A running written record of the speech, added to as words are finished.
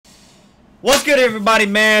What's good, everybody,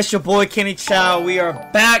 man? It's your boy Kenny Chow. We are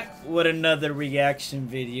back with another reaction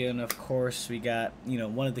video, and of course we got,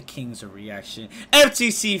 one of the kings of reaction,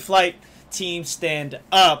 FTC Flight Team Stand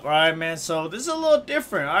Up. Alright, man, so this is a little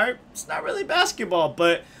different. Alright, it's not really basketball,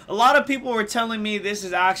 but a lot of people were telling me this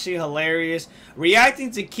is actually hilarious. Reacting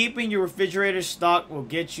to keeping your refrigerator stocked will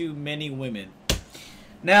get you many women.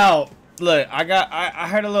 Now look, I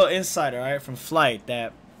heard a little insider, alright, from Flight,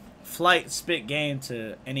 that Flight spit game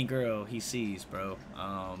to any girl he sees, bro.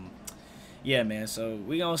 Yeah, man, so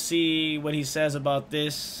we gonna see what he says about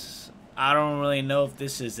this. I don't really know if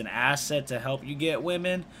this is an asset to help you get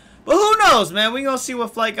women, but who knows, man? We gonna see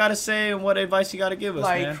what Flight gotta say and what advice he gotta give us,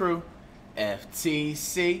 Flight man. Crew,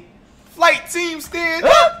 FTC, Flight Team Stand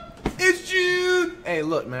Up. It's June. Hey,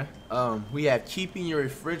 look, man. We have keeping your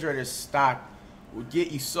refrigerator stocked will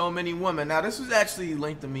get you so many women. Now, this was actually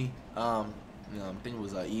linked to me. I think it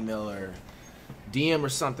was an email or DM or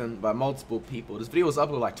something by multiple people. This video was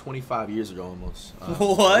uploaded like 25 years ago almost.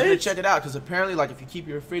 What? You check it out, because apparently, like, if you keep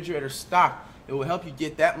your refrigerator stocked, it will help you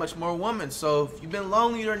get that much more women. So if you've been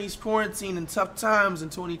lonely during these quarantine and tough times in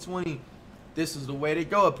 2020, this is the way to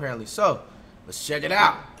go, apparently. So let's check it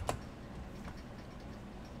out.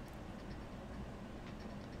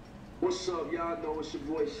 What's up, y'all? Know it's your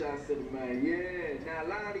boy Shot City, man. Yeah, now a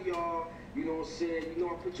lot of y'all, you know what I'm saying,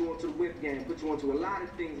 I put you onto the whip game, put you onto a lot of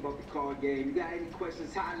things about the car game. You got any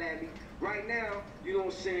questions, holla at me. Right now, you know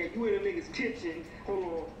what I'm saying, you in a nigga's kitchen. Hold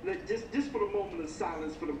on, look, just for the moment of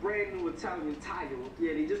silence, for the brand new Italian title.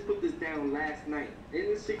 Yeah, they just put this down last night. Ain't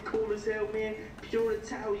this shit cool as hell, man? Pure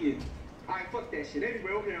Italian. Alright, fuck that shit.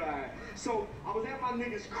 Anyway, okay, alright. So, I was at my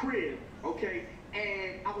nigga's crib, okay?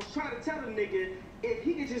 And I was trying to tell the nigga, if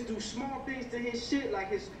he could just do small things to his shit,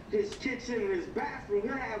 like his kitchen and his bathroom,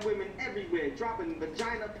 he'll have women everywhere, dropping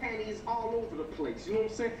vagina panties all over the place. You know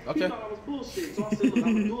what I'm saying? Okay. He thought I was bullshit. So I said, look,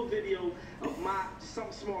 I'm gonna do a video of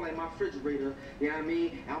something small like my refrigerator, you know what I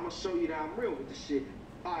mean? And I'm gonna show you that I'm real with the shit.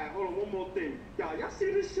 Alright, hold on, one more thing. Y'all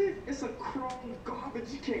see this shit? It's a chrome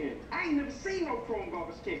garbage can. I ain't never seen no chrome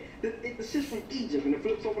garbage can. The shit's from Egypt, and it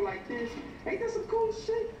flips over like this. Ain't that some cool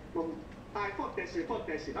shit? Alright, fuck that shit, fuck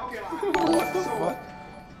that shit. Okay, alright. What the fuck?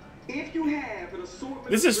 If you have an assortment,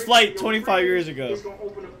 This is Flight 25 years ago. It's gonna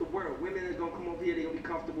open up the world. Women are gonna come over here, they're gonna be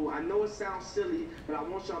comfortable. I know it sounds silly, but I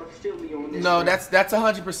want y'all to feel me on this. No, that's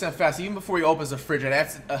 100% facts. Even before he opens the refrigerator,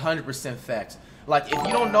 that's 100% facts. Like, if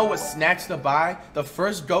you don't know what snacks to buy, the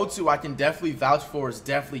first go-to I can definitely vouch for is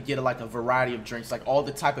definitely get a variety of drinks, like all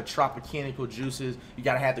the type of Tropicanical juices. You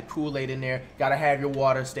gotta have the Kool-Aid in there. Gotta have your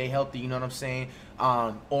water, stay healthy. You know what I'm saying?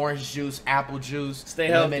 Orange juice, apple juice, Stay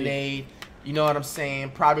healthy. lemonade. You know what I'm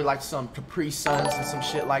saying? Probably like some Capri Suns and some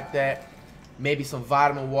shit like that. Maybe some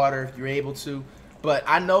vitamin water if you're able to. But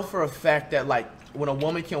I know for a fact that, like, when a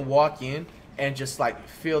woman can walk in and just like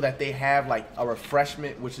feel that they have like a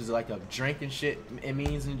refreshment, which is like a drink and shit, it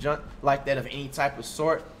means and junk like that of any type of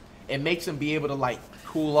sort, it makes them be able to like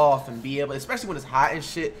cool off and be able, especially when it's hot and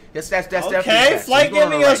shit. That's definitely Okay, best. Flight So you're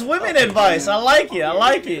giving gonna, us women advice. I like it. I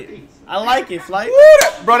like it. I like it, Flight.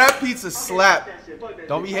 Bro, that pizza slap.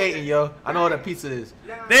 Don't be hating, yo. I know what that pizza is.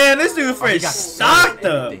 Damn, this dude Oh, he fridge got stocked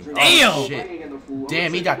up. everything. Damn. Oh, shit.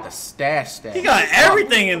 Damn, he got the stash. He got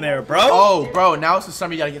everything in there, bro. Oh, bro, now it's the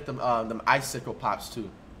summer. You gotta get them icicle pops too.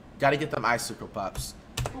 Gotta get them icicle pops.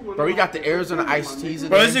 Bro, we got the Arizona iced teas in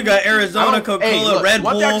Bro, there. this dude got Arizona, Coca-Cola, look, Red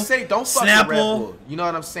one thing I Bull, can say, don't fuck with Red Snapple. Bull. You know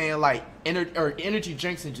what I'm saying? Like energy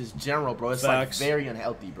drinks in just general, bro. It's Facts. like very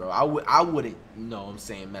unhealthy, bro. I wouldn't, I'm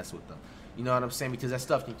saying, mess with them. You know what I'm saying? Because that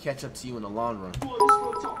stuff can catch up to you in the long run.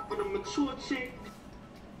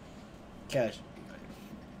 Cash.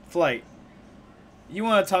 Flight. You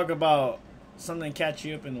want to talk about something catch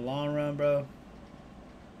you up in the long run, bro?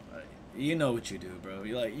 You know what you do, bro.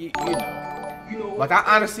 You know. Like,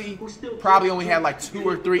 I honestly probably only had like 2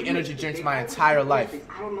 or 3 energy drinks my entire life.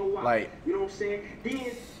 Like, you know what I'm saying?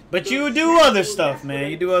 But you do other stuff,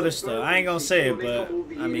 man. You do other stuff. I ain't gonna say it, but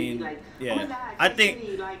I mean, yeah. I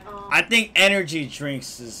think energy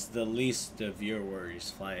drinks is the least of your worries,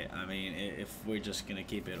 Flight. I mean, if we're just gonna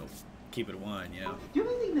keep it one, you know. You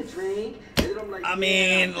don't need to drink. I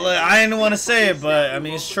mean, look, I didn't want to say it, but I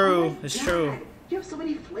mean, it's true. It's true. You have so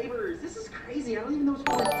many flavors. This is crazy. I don't even know what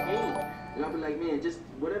you want to take. And I'll be like, man, just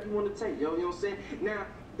whatever you want to take, yo. You know what I'm saying? Now,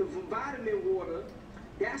 the vitamin water,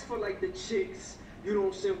 that's for like the chicks, you know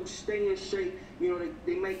what I'm saying, who stay in shape. You know,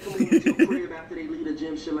 they might come over to the crib after they leave the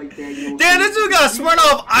gym, shit like that. You know Damn, this dude got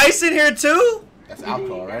Smirnoff Ice in here too? that's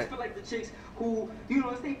alcohol, right? That's for like the chicks who, you know,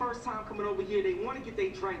 it's their first time coming over here. They want to get their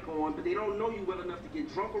drink on, but they don't know you well enough to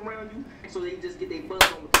get drunk around you. So they just get their buzz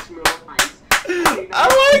on with the Smirnoff Ice.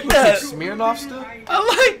 I like that. Smirnoff still?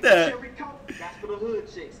 I like that. Cherry Coke, that's for the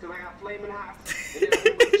hood chicks, cause I got flaming hot. And then I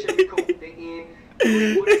do with Cherry Coke, they in.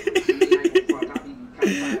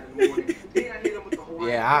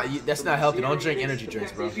 Yeah, that's not healthy. Don't drink energy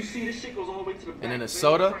drinks, bro. And then a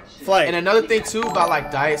soda. Flight. And another thing too about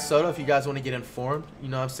like diet soda, if you guys want to get informed, you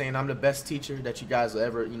know what I'm saying, I'm the best teacher that you guys will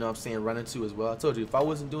ever, you know what I'm saying, run into as well. I told you, if I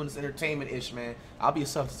wasn't doing this entertainment-ish, man, I'll be a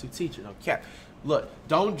substitute teacher. No cap. Look,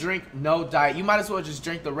 don't drink no diet. You might as well just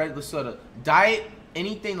drink the regular soda. Diet,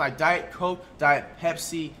 anything like Diet Coke, Diet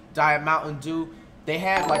Pepsi, Diet Mountain Dew, they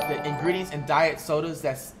have like the ingredients in diet sodas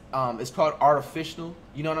that's it's called artificial,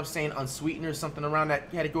 you know what I'm saying, unsweetened or something around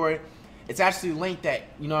that category. It's actually linked that,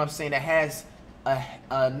 you know what I'm saying, that has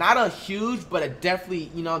not a huge, but a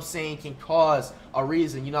definitely, you know what I'm saying, can cause a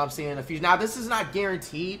reason, you know what I'm saying, in the future. Now, this is not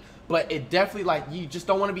guaranteed, but it definitely, like, you just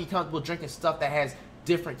don't want to be comfortable drinking stuff that has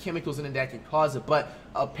different chemicals in it that can cause it. But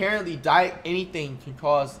apparently diet anything can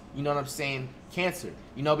cause, you know what I'm saying, cancer,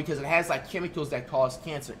 you know, because it has like chemicals that cause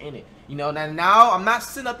cancer in it, you know. Now I'm not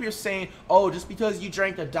sitting up here saying, oh, just because you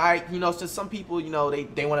drank a diet, you know, so some people, you know,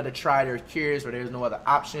 they wanted to try, they're curious, or there's no other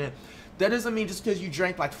option. That doesn't mean just because you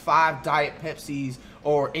drank like 5 Diet Pepsis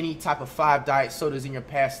or any type of 5 diet sodas in your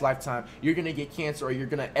past lifetime, you're gonna get cancer, or you're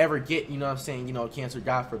gonna ever get, you know what I'm saying, you know, cancer,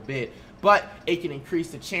 God forbid. But it can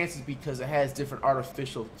increase the chances because it has different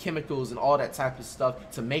artificial chemicals and all that type of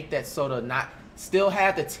stuff to make that soda not still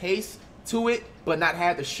have the taste to it, but not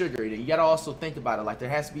have the sugar in it. You gotta also think about it, like there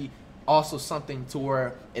has to be also something to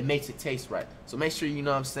where it makes it taste right. So make sure, you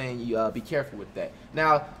know what I'm saying, you be careful with that.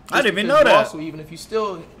 Now, I didn't even know that. Also, even if you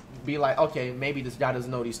still be like, okay, maybe this guy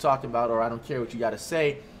doesn't know what he's talking about, or I don't care what you gotta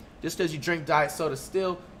say, just because you drink diet soda,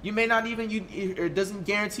 still, you may not even, it doesn't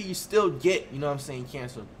guarantee you still get, you know what I'm saying,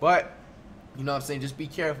 cancer. But, you know what I'm saying, just be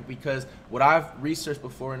careful, because what I've researched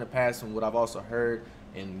before in the past and what I've also heard,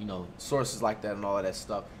 and, you know, sources like that and all of that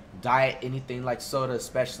stuff, diet, anything like soda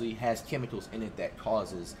especially, has chemicals in it that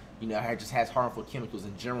causes, you know, it just has harmful chemicals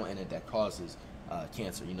in general in it that causes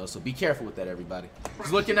cancer, you know. So be careful with that, everybody.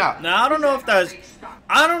 Just looking out. Now I don't know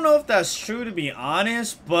if that's true, to be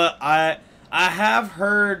honest, but I have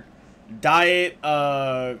heard diet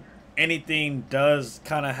anything does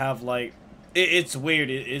kind of have like it's weird.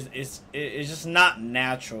 It's just not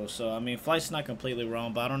natural. So I mean, Flight's not completely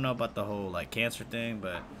wrong, but I don't know about the whole like cancer thing.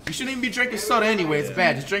 But you shouldn't even be drinking soda anyway. It's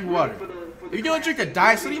bad. Just drink water. If you're gonna drink a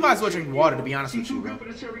diet soda, you might as well drink water. To be honest with you, bro.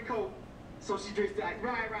 So she drinks that.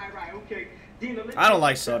 Right. Okay. I don't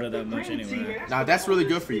like soda that much anyway. Nah, that's really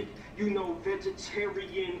good for you. You know,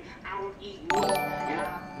 vegetarian. I don't eat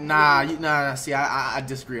meat. Nah. See, I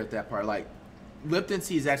disagree with that part. Like, Lipton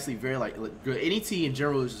tea is actually very like good. Any tea in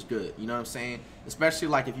general is just good. You know what I'm saying? Especially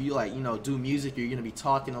like if you like, you know, do music, you're gonna be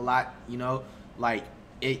talking a lot. You know, like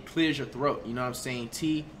it clears your throat. You know what I'm saying?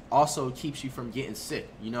 Tea also keeps you from getting sick.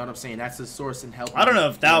 You know what I'm saying? That's a source in helping. I don't know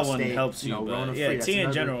if that one helps you, but yeah, tea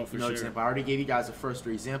in general for sure. Example. I already gave you guys the first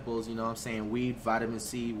 3 examples. You know what I'm saying? Weed, vitamin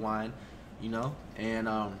C, wine. You know, and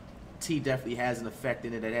tea definitely has an effect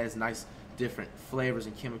in it that has nice different flavors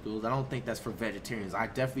and chemicals. I don't think that's for vegetarians. I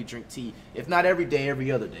definitely drink tea, if not every day,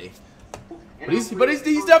 every other day. But he's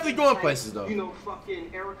definitely going places though. You know, fucking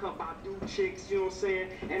Erykah Badu chicks, you know what I'm saying?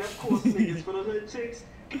 And of course, niggas for the hood chicks.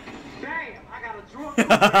 Damn, I got a drunk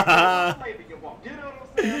flavor you want. You know what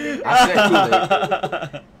I'm saying? I said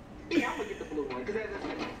Kool-Aid. Yeah, I'm gonna get the blue one.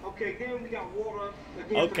 Okay, then we got water.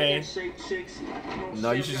 Again, okay. Chicks,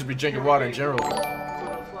 no, you should just be drinking water in general.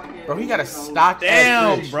 Bro, he got a stock.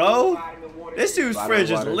 Damn, bro. This dude's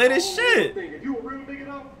fridge is lit as shit. If you a real nigga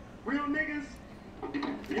though, real niggas, you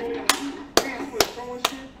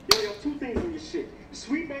got 2 things in your shit.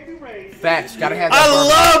 Sweet Baby Ray. Facts, gotta have that. I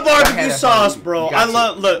love barbecue sauce, bro. I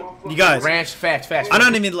love, look, you guys. Ranch, facts.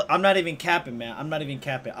 I'm not even capping, man. I'm not even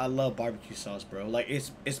capping. I love barbecue sauce, bro. Like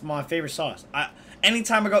it's my favorite sauce.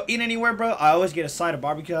 Anytime I go eat anywhere, bro, I always get a side of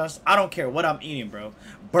barbecue sauce. I don't care what I'm eating, bro.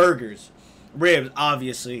 Burgers, ribs,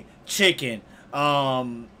 obviously, chicken,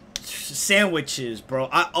 sandwiches, bro.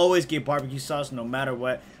 I always get barbecue sauce no matter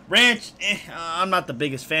what. Ranch, I'm not the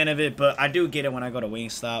biggest fan of it, but I do get it when I go to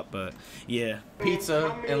Wingstop. But yeah,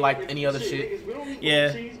 pizza and like any other shit.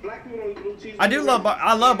 Yeah, I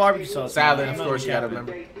love barbecue sauce. Salad, of course, you gotta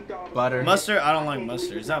remember. Butter. Mustard, I don't like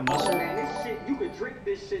mustard. Is that mustard?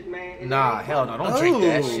 Nah, hell no. Don't drink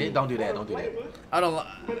that shit. Don't do that. I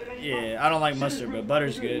don't like mustard, but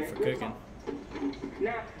butter's good for cooking.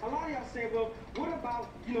 Now, a lot of y'all say, well, what about,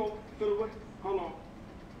 you know, hold on.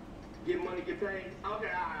 Get money, get paid. Okay,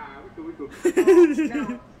 we cool.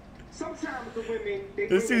 Now, sometimes the women,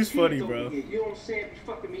 this seems funny, bro. You know what I'm saying? Be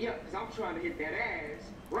fucking me up because I'm trying to hit that ass.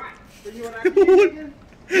 Right. So you know what I mean?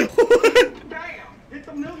 Damn. Hit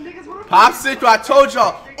them little niggas with a Popsicle, I told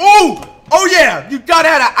y'all. Ooh! Oh yeah! You gotta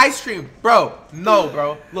have that ice cream. Bro, no,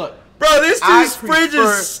 bro. Look. Bro, this I dude's fridge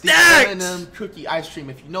prefer is stacked. the M&M cookie ice cream.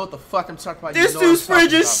 If you know what the fuck I'm talking about, This you know dude's what I'm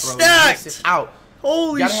fridge talking is about, bro. You mix stacked. it out.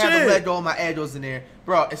 Holy Gotta shit. have the Lego and my Egos in there.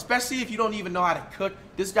 Bro, especially if you don't even know how to cook.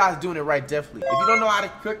 This guy's doing it right, definitely. If you don't know how to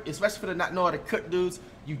cook, especially for the not know how to cook dudes,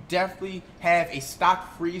 you definitely have a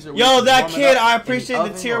stock freezer. where Yo, you can that warm it kid, up I in appreciate the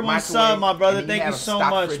oven tier or 1 sub, microwave, my brother. and then Thank have you a so stock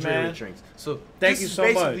much, refrigerator man. drinks. So Thank this you is so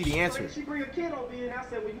basically much. the answer. She bring a kid over here and I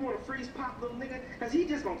said, well, you want a freeze pop, little nigga? Because he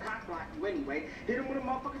just gonna cock block you anyway. Hit him with a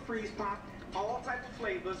motherfucking freeze pop. All types of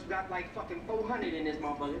flavors. We got like fucking 400 in this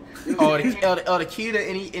motherfucker. You know Oh, what I'm saying? the key to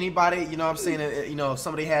anybody, you know what I'm saying, you know, if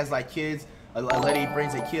somebody has like kids, a lady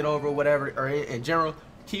brings a kid over or whatever, or in general,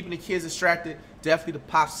 keeping the kids distracted, definitely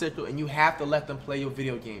the Popsicle, and you have to let them play your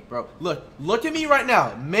video game, bro. Look at me right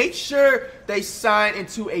now. Make sure they sign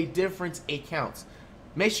into a different account.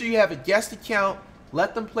 Make sure you have a guest account.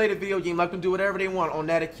 Let them play the video game. Let them do whatever they want on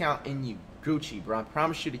that account, and you Gucci, bro. I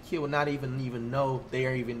promise you, the kid will not even know they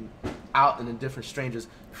are even out in a different stranger's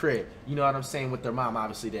crib. You know what I'm saying? With their mom,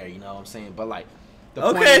 obviously there. You know what I'm saying? But like, the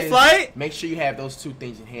point Okay, is, Flight. make sure you have those two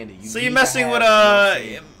things in handy. So need you're to messing have, with you know what I'm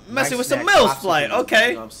saying, messing with nice some snack, mills, popsicles, Flight. Okay.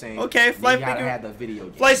 You know what I'm saying? Okay, Then Flight you gotta speaking- have the video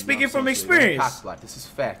game. Flight you know speaking what I'm from saying? So you don't experience. cock block. This is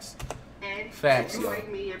facts. And Facts, you yo.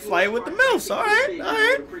 like me, if you Fly want with the to milfs, try all to right, make it all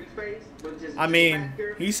right. with a pretty face, but just I mean,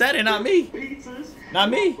 get he said it, not me. pizzas, Not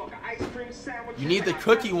me. motherfucking ice cream sandwiches. You need the I got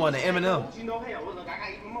cookie one, the cookies, M&M. You know, hell, look, I got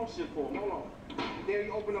even more shit for him. Hold on. There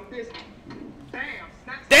you open up this. Bam.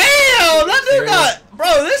 Snacks. Damn, that dude Serious? got,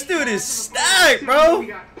 bro. This dude is stacked, We bro.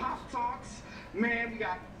 got Pop Tarts. Man, we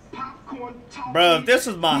got popcorn talkies. Bro, if this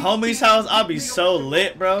was my homie's house, I'd be so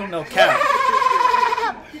lit, bro. No cap.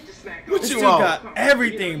 What This you dude want? got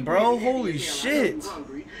everything, bro. Holy shit.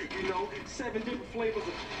 You know, 7 different flavors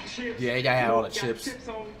of chips. Yeah, you gotta have all the Got chips.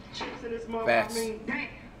 Chips in this mother. Facts. I mean, damn.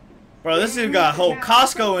 Bro, this dude got whole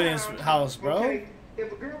Costco in his house, bro. Okay,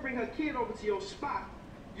 if a girl bring her kid over to your spot,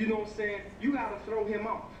 you know what I'm saying, you gotta throw him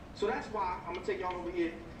off. So that's why I'm gonna take y'all over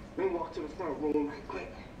here. Let me walk to the front room right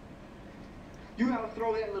quick. You gotta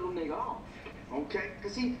throw that little nigga off, okay?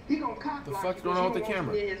 Cause he gonna cock The block fuck you going 'cause on he with the don't want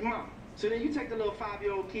camera? you near his mom. So then you take the little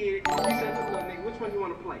 5-year-old kid, you say, look, little nigga, which one you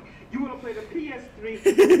wanna play? You wanna play the PS3?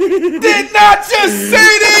 Did not just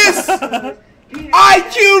say this!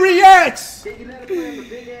 IQ reacts! Then you let him play the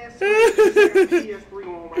big ass PS3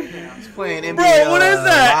 on right now. He's playing NBA Bro, what is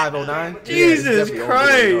that? Live 09. Jesus Yeah, it's definitely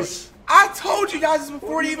Christ. I told you guys this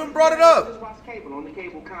before he even brought it up. Just watch cable on the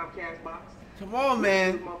cable Comcast box. Come on,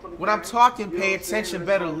 man. When I'm talking, pay attention,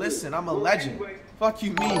 better listen. I'm a legend. Fuck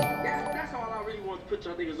you mean. That's all I really want to put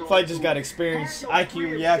y'all niggas on. Fight just got experience. Have your IQ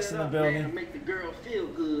crib reacts set in the up, man, building. to make the girl feel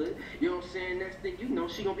good. You know what I'm saying? Next thing you know,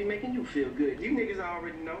 she gonna be making you feel good. You niggas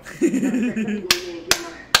already know. Let me go ahead and get my.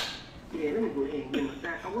 Yeah, let me go ahead and get my.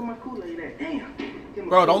 Oh, where my Kool-Aid at? Damn. Get my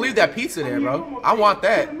Bro, don't Kool-Aid. leave that pizza there, Oh, yeah, bro. one more I thing. want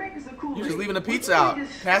that. To make us a Kool-Aid, You just leaving the we pizza need out. to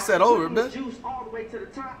Pass stop that over, putting bro. the juice all the way to the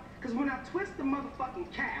top. Cause when I twist the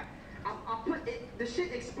motherfucking cap, I put it, the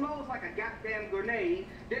shit explodes like a goddamn grenade.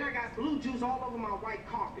 Then I got blue juice all over my white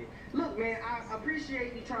carpet. Look, man, I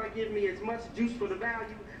appreciate you trying to give me as much juice for the value,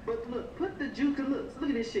 but look, put the juice, look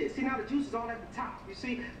at this shit. See, now the juice is all at the top, you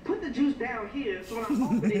see? Put the juice down here so when I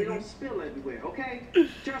open it, it don't spill everywhere, okay?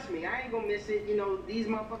 Trust me, I ain't gonna miss it. You know, these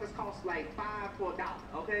motherfuckers cost like $5 for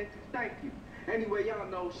 $1, okay? Thank you. Anyway, y'all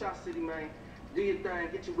know, Shot City, man. Do your thing,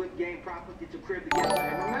 get your whip game proper, get your crib together,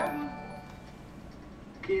 and remember,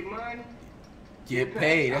 get money. Get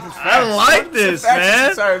paid. That's a fact. I like That's a this, fact.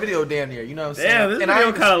 man. Sorry, video damn near. You know what I'm saying? Damn, this and I video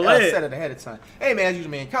even kinda lit. said it ahead of time. Hey, man, as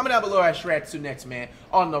usual, man. Comment down below at Shrek2 next, man.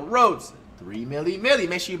 On the roads, 3 milli.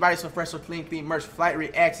 Make sure you buy some fresh or clean merch.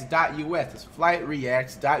 FlightReacts.us. It's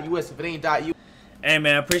FlightReacts.us. If it ain't .us. Hey,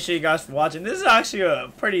 man, I appreciate you guys for watching. This is actually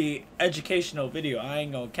a pretty educational video. I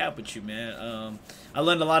ain't gonna cap with you, man. I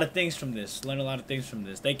learned a lot of things from this.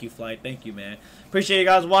 Thank you, Flight. Thank you, man. Appreciate you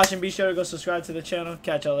guys watching. Be sure to go subscribe to the channel.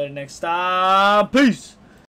 Catch y'all later next time. Peace.